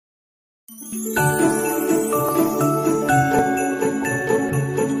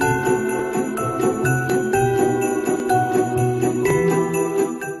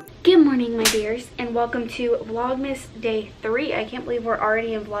welcome to Vlogmas Day 3. I can't believe we're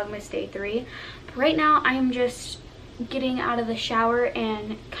already in Vlogmas Day 3. But right now I am just getting out of the shower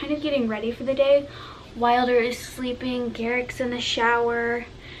and kind of getting ready for the day. Wilder is sleeping, Garrick's in the shower,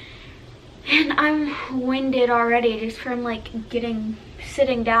 and I'm winded already just from like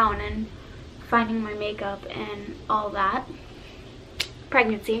sitting down and finding my makeup and all that.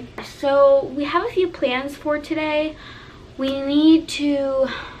 Pregnancy. So we have a few plans for today. We need to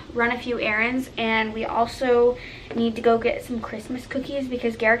run a few errands, and we also need to go get some Christmas cookies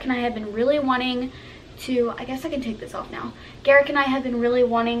because Garrick and I have been really wanting to, I guess I can take this off now. Garrick and I have been really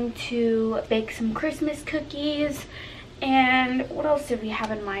wanting to bake some Christmas cookies. And what else did we have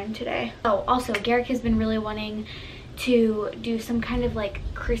in mind today? Oh, also Garrick has been really wanting to do some kind of like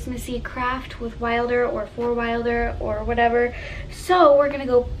Christmassy craft with Wilder or for Wilder or whatever. So we're gonna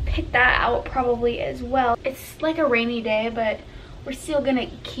go pick that out probably as well. It's like a rainy day, but we're still gonna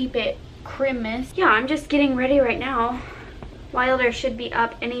keep it Christmas. Yeah, I'm just getting ready right now. Wilder should be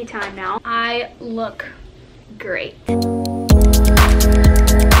up anytime now. I look great.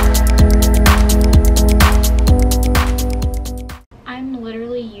 I'm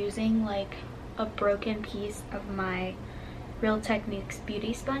literally using like a broken piece of my Real Techniques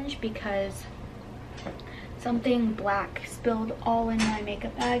beauty sponge because something black spilled all in my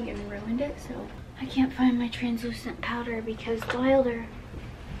makeup bag and ruined it. So I can't find my translucent powder because Wilder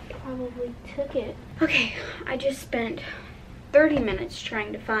probably took it. Okay, I just spent 30 minutes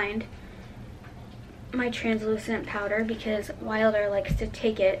trying to find my translucent powder because Wilder likes to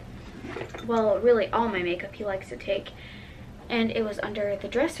take it. Well, really all my makeup he likes to take. And it was under the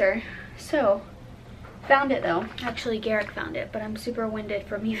dresser. So, found it though. Actually, Garrick found it, but I'm super winded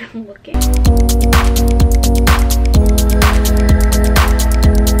from even looking.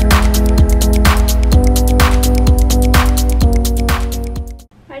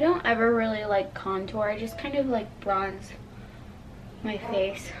 I don't ever really like contour. I just kind of like bronze my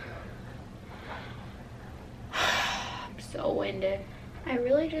face. I'm so winded. I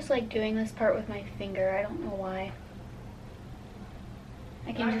really just like doing this part with my finger. I don't know why.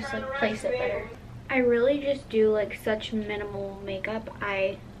 I can just like place it better. I really just do like such minimal makeup.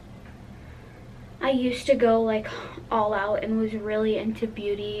 I used to go like all out and was really into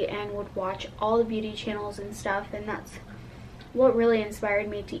beauty and would watch all the beauty channels and stuff, and that's what really inspired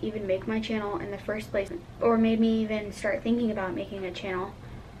me to even make my channel in the first place, or made me even start thinking about making a channel,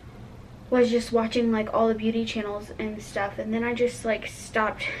 was just watching like all the beauty channels and stuff. And then I just like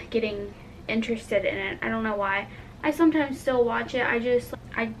stopped getting interested in it. I don't know why. I sometimes still watch it.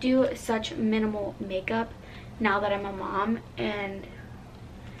 I do such minimal makeup now that I'm a mom, and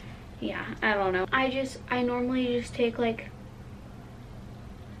yeah, I don't know. I normally just take like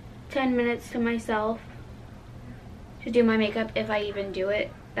 10 minutes to myself to do my makeup if I even do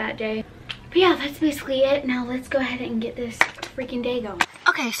it that day. But yeah, that's basically it. Now let's go ahead and get this freaking day going.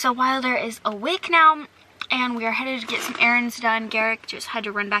 Okay, so Wilder is awake now, and we are headed to get some errands done. Garrick just had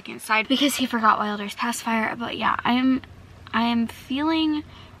to run back inside because he forgot Wilder's pacifier. But yeah, I am feeling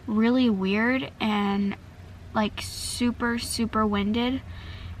really weird and like super winded,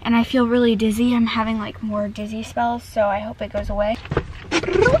 and I feel really dizzy. I'm having like more dizzy spells, so I hope it goes away.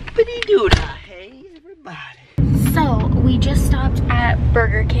 Hey everybody. So we just stopped at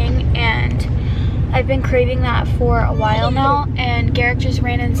Burger King, and I've been craving that for a while now, and Garrick just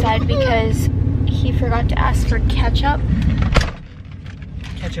ran inside because he forgot to ask for ketchup.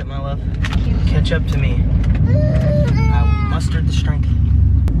 Ketchup, my love. Ketchup to me. I will muster the strength.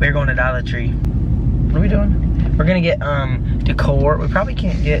 We're going to Dollar Tree. What are we doing? We're gonna get decor. We probably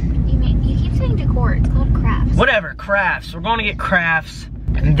can't get. You keep saying decor. It's called crafts. Whatever, crafts. We're going to get crafts,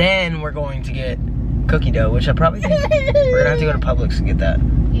 and then we're going to get cookie dough, which I probably think we're gonna have to go to Publix to get that.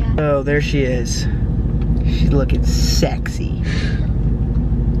 Yeah. Oh, there she is. She's looking sexy.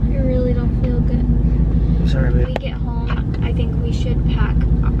 I really don't feel good. I'm sorry, babe. When we get home, I think we should pack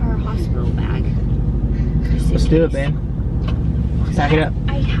our hospital bag. Let's do it, man. Pack it up.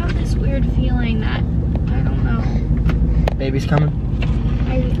 I have this weird feeling that, I don't know. Baby's coming.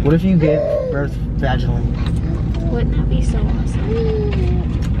 What if you give birth vaginally? Wouldn't that be so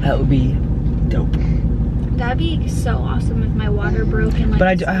awesome? That would be dope. That'd be so awesome if my water broke and like.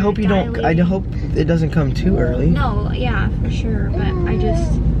 But I hope you don't. I hope it doesn't come too early. No, yeah, for sure. But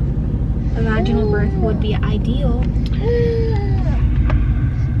a vaginal birth would be ideal.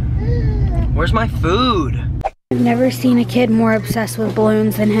 Where's my food? I've never seen a kid more obsessed with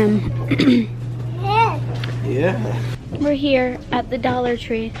balloons than him. Yeah. We're here at the Dollar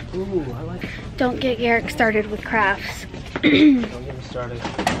Tree. Ooh, I like it. Don't get Garrick started with crafts. Don't get me started.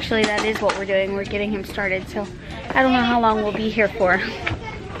 Actually, that is what we're doing. We're getting him started, so I don't know how long we'll be here for.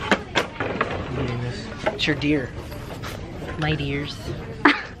 I'm eating this. What's your deer? My deers.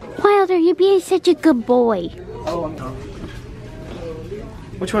 Wilder, you're being such a good boy. Oh, I'm done.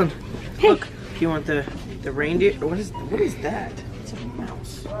 Which one? Hey. Look, if you want the reindeer, what is that? It's a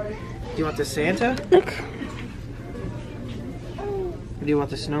mouse. Do you want the Santa? Look. Or do you want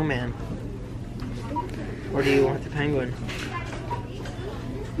the snowman? Or do you want the penguin?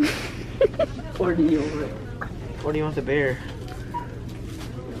 Or do you want the bear?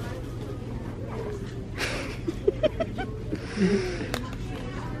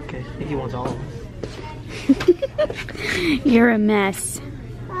 Okay, I think he wants all of them. You're a mess.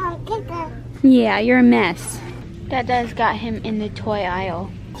 Yeah, you're a mess. Dada's got him in the toy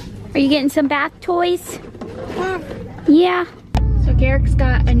aisle. Are you getting some bath toys? Yeah. So Garrick's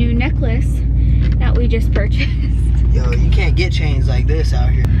got a new necklace that we just purchased. Yo, you can't get chains like this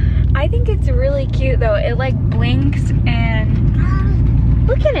out here. I think it's really cute though. It like blinks and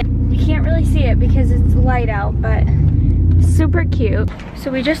look at it. You can't really see it because it's light out, but super cute.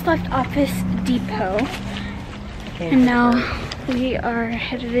 So we just left Office Depot and now we are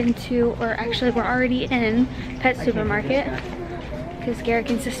headed into, or actually we're already in Pet Supermarket because Garrick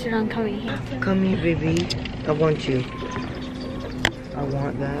insisted on coming here. Come here, baby. I want you. I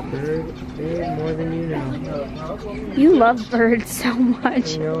want that bird more than you know. You love birds so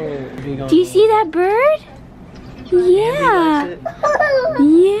much. No. Do you see that bird? Yeah.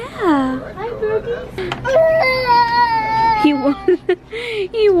 Yeah. Hi, birdie. He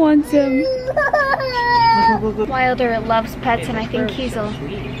wants him. Wilder loves pets, and I think he's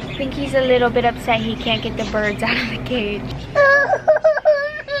a little bit upset he can't get the birds out of the cage.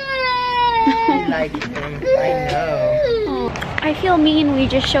 He likes them. I know. I feel mean. We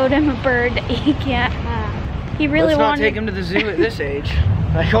just showed him a bird that he can't have. He really Let's not wanted. take him to the zoo at this age.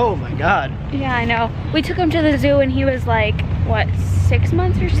 Like, oh my God. Yeah, I know. We took him to the zoo, and he was like, what, 6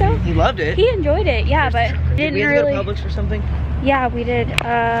 months or so? He loved it. He enjoyed it, yeah, but Did didn't we have really. to go to Publix for something? Yeah, we did.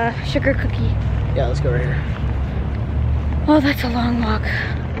 Sugar cookie. Yeah, let's go right here. Oh, that's a long walk.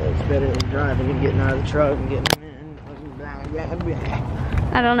 It's better than driving and getting out of the truck and getting in.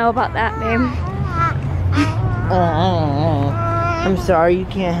 I don't know about that, babe. I'm sorry, you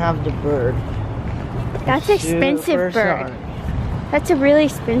can't have the bird. That's expensive Super bird. sorry. That's a really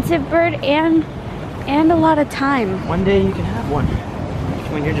expensive bird and a lot of time. One day you can have one.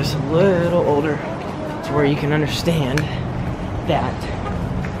 When you're just a little older, it's where you can understand that.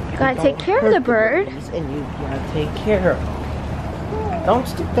 You gotta take care of the bird. And you gotta take care of them. Don't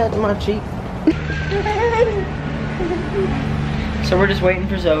stick that in my cheek. So we're just waiting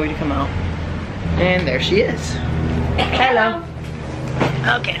for Zoe to come out. And there she is. Hello.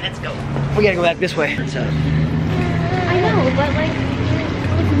 Okay, let's go. We gotta go back this way. So. I know, but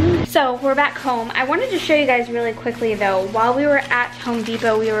like. So we're back home. I wanted to show you guys really quickly though. While we were at Home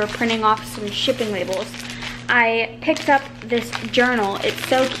Depot, we were printing off some shipping labels. I picked up this journal. It's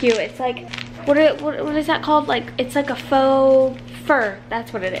so cute. It's like, what is that called? Like, it's like a faux fur.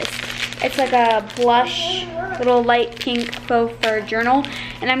 That's what it is. It's like a blush, little light pink faux fur journal.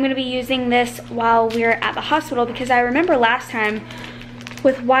 And I'm gonna be using this while we're at the hospital because I remember last time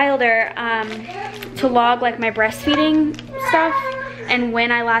with Wilder to log like my breastfeeding stuff and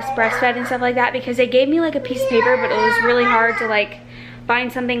when I last breastfed and stuff like that, because they gave me like a piece of paper, but it was really hard to like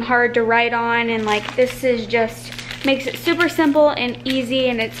find something hard to write on, and like this is just makes it super simple and easy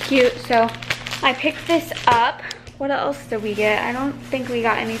and it's cute. So I picked this up. What else did we get? I don't think we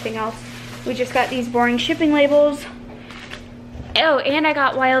got anything else. We just got these boring shipping labels. Oh, and I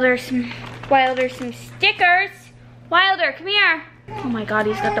got Wilder some stickers. Wilder, come here. Oh my God,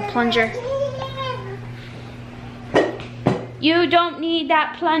 he's got the plunger. You don't need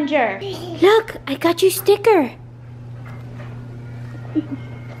that plunger. Look, I got you sticker.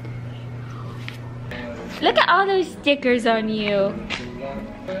 Look at all those stickers on you.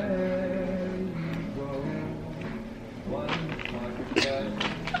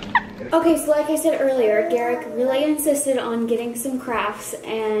 Okay, so like I said earlier, Garrick really insisted on getting some crafts,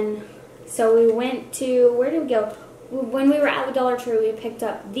 and so we went to, where did we go? When we were at the Dollar Tree, we picked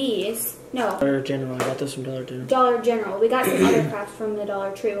up these. No. Dollar General, I got those from Dollar General. Dollar General. We got some other crafts from the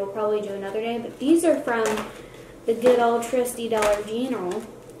Dollar Tree. We'll probably do another day, but these are from the good old trusty Dollar General.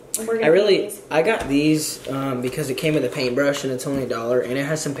 I got these because it came with a paintbrush and it's only $1 and it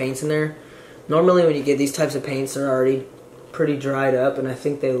has some paints in there. Normally when you get these types of paints, they're already pretty dried up, and I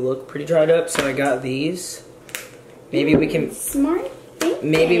think they look pretty dried up, so I got these. Maybe we can smart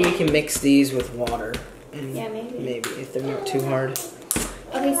thinking. Maybe we can mix these with water. And yeah, maybe. Maybe if they're not too hard.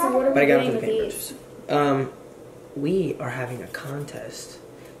 Okay, so what are we doing with these? We are having a contest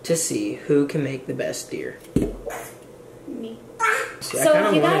to see who can make the best deer. Me. See, so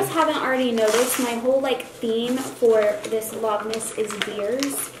if you guys haven't already noticed, my whole like theme for this Vlogmas is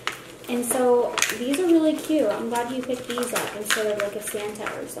deers. And so these are really cute. I'm glad you picked these up instead of like a Santa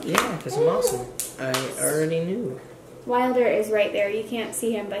or something. Yeah, because I'm awesome. I already knew. Wilder is right there. You can't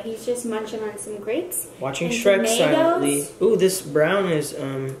see him, but he's just munching on some grapes. Watching Shrek silently. Ooh, this brown is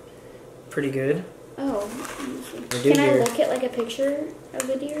pretty good. Oh. Can I look at like a picture of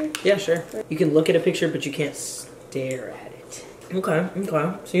a deer? Yeah, sure. You can look at a picture, but you can't stare at it. Okay,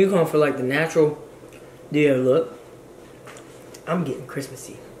 okay. So you're going for like the natural deer look. I'm getting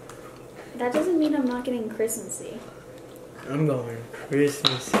Christmassy. That doesn't mean I'm not getting Christmassy. I'm going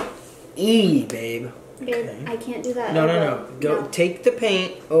Christmas-y, babe. Babe, Okay. I can't do that. No. Go take the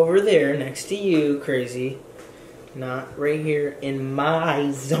paint over there next to you, crazy. Not right here in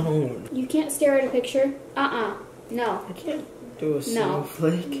my zone. You can't stare at a picture? No. I can't do a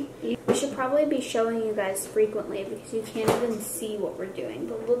snowflake. We should probably be showing you guys frequently because you can't even see what we're doing.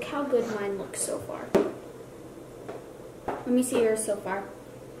 But look how good mine looks so far. Let me see yours so far.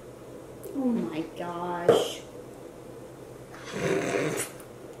 Oh my gosh.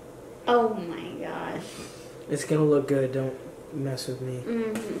 Oh my gosh. It's gonna look good. Don't mess with me.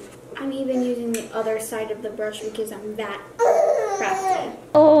 I'm even using the other side of the brush because I'm that crafty.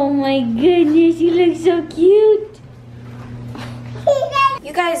 Oh my goodness, you look so cute.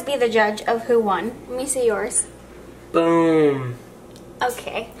 You guys be the judge of who won. Let me see yours. Boom.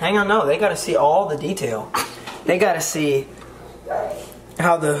 Okay. Hang on, no. They gotta see all the detail. They gotta see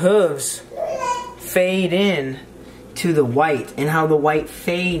how the hooves fade in to the white and how the white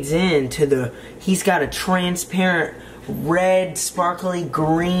fades in to the... He's got a transparent red sparkly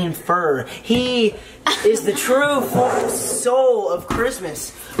green fur. He is the true soul of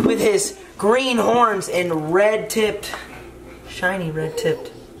Christmas with his green horns and red tipped, shiny red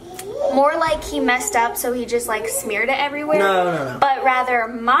tipped. More like he messed up, so he just like smeared it everywhere. No. But rather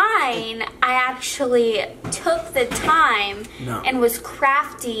mine, I actually took the time and was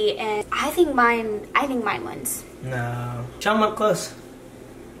crafty, and I think mine wins. No. Show him up close.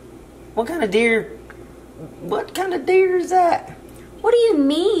 What kind of deer is that? What do you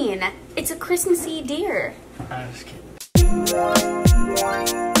mean? It's a Christmassy deer. I'm just kidding.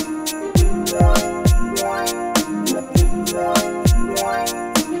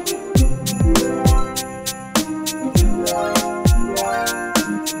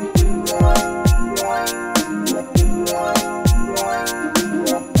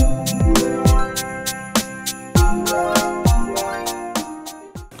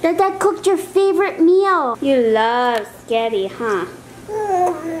 Dad cooked your favorite meal. You love spaghetti, huh?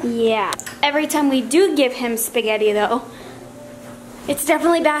 Yeah. Every time we do give him spaghetti, though, it's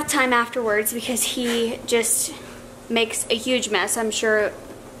definitely bath time afterwards because he just makes a huge mess. I'm sure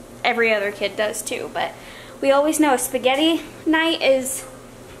every other kid does too, but we always know spaghetti night is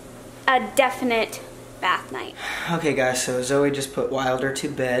a definite bath night. Okay guys, so Zoe just put Wilder to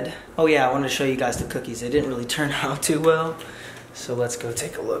bed. Oh yeah, I wanted to show you guys the cookies. They didn't really turn out too well. So let's go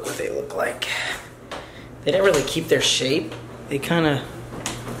take a look what they look like. They didn't really keep their shape. They kind of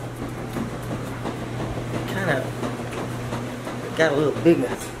got a little bigger.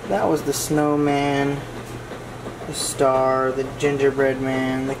 That was the snowman, the star, the gingerbread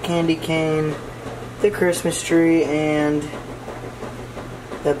man, the candy cane, the Christmas tree, and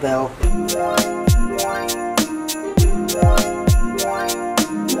the bell.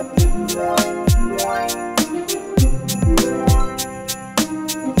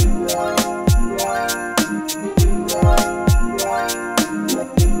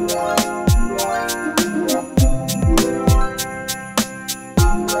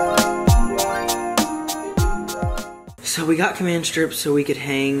 So we got command strips so we could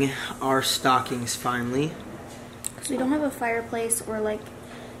hang our stockings finally. Because we don't have a fireplace or like,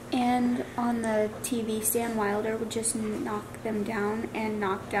 and on the TV stand, Wilder would just knock them down and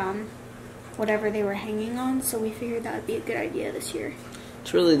knock down whatever they were hanging on. So we figured that would be a good idea this year.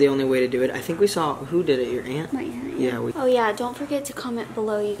 It's really the only way to do it. I think we saw, who did it, your aunt? My aunt, yeah. Oh yeah, don't forget to comment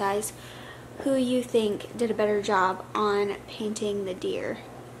below, you guys, who you think did a better job on painting the deer.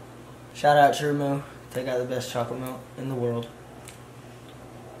 Shout out True Moo. They got the best chocolate milk in the world.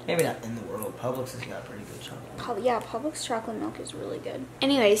 Maybe not in the world. Publix has got pretty good chocolate. Yeah, Publix chocolate milk is really good.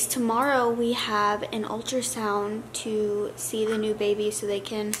 Anyways, tomorrow we have an ultrasound to see the new baby so they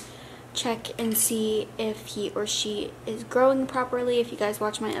can check and see if he or she is growing properly. If you guys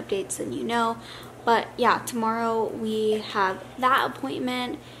watch my updates, then you know. But yeah, tomorrow we have that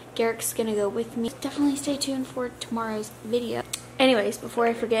appointment. Garrick's gonna go with me. Definitely stay tuned for tomorrow's video. Anyways, before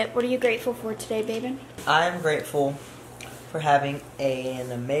I forget, what are you grateful for today, baby? I'm grateful for having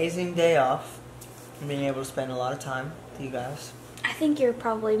an amazing day off and being able to spend a lot of time with you guys. I I think you're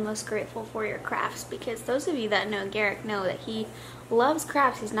probably most grateful for your crafts, because those of you that know Garrick know that he loves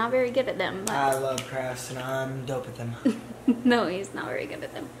crafts. He's not very good at them. But I love crafts and I'm dope at them. no, he's not very good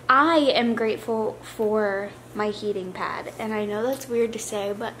at them. I am grateful for my heating pad, and I know that's weird to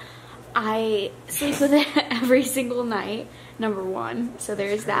say, but I sleep with it every single night, number one, so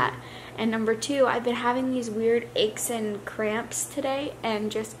there's that. And number two, I've been having these weird aches and cramps today,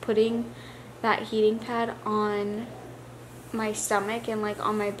 and just putting that heating pad on my stomach and like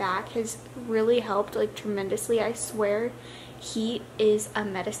on my back has really helped, like tremendously. I swear heat is a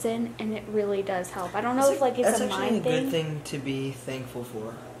medicine, and it really does help. I don't know if like it's a mind thing. That's actually a good thing to be thankful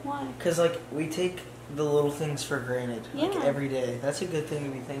for. Why? Because like we take the little things for granted, like Yeah. every day. That's a good thing to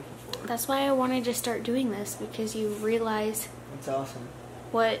be thankful for. That's why I wanted to start doing this, because you realize It's awesome.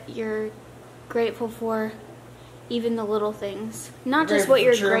 what you're grateful for, even the little things. Not just what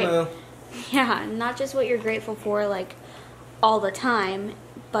you're grateful. Yeah, not just what you're grateful for like all the time,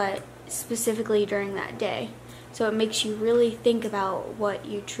 but specifically during that day. So it makes you really think about what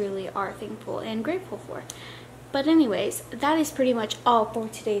you truly are thankful and grateful for. But anyways, that is pretty much all for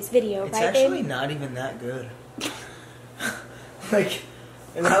today's video, It's right, actually babe? not even that good. Like,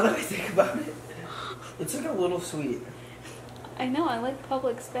 and now that I think about it, it's like a little sweet. I know, I like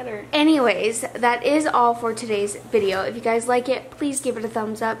Publix better. Anyways, that is all for today's video. If you guys like it, please give it a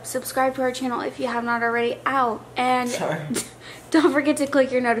thumbs up. Subscribe to our channel if you have not already. Ow. And Sorry. don't forget to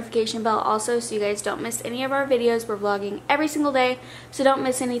click your notification bell also, so you guys don't miss any of our videos. We're vlogging every single day, so don't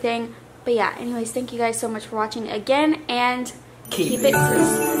miss anything. But yeah, anyways, thank you guys so much for watching again, and keep it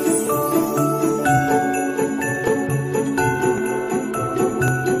crisp.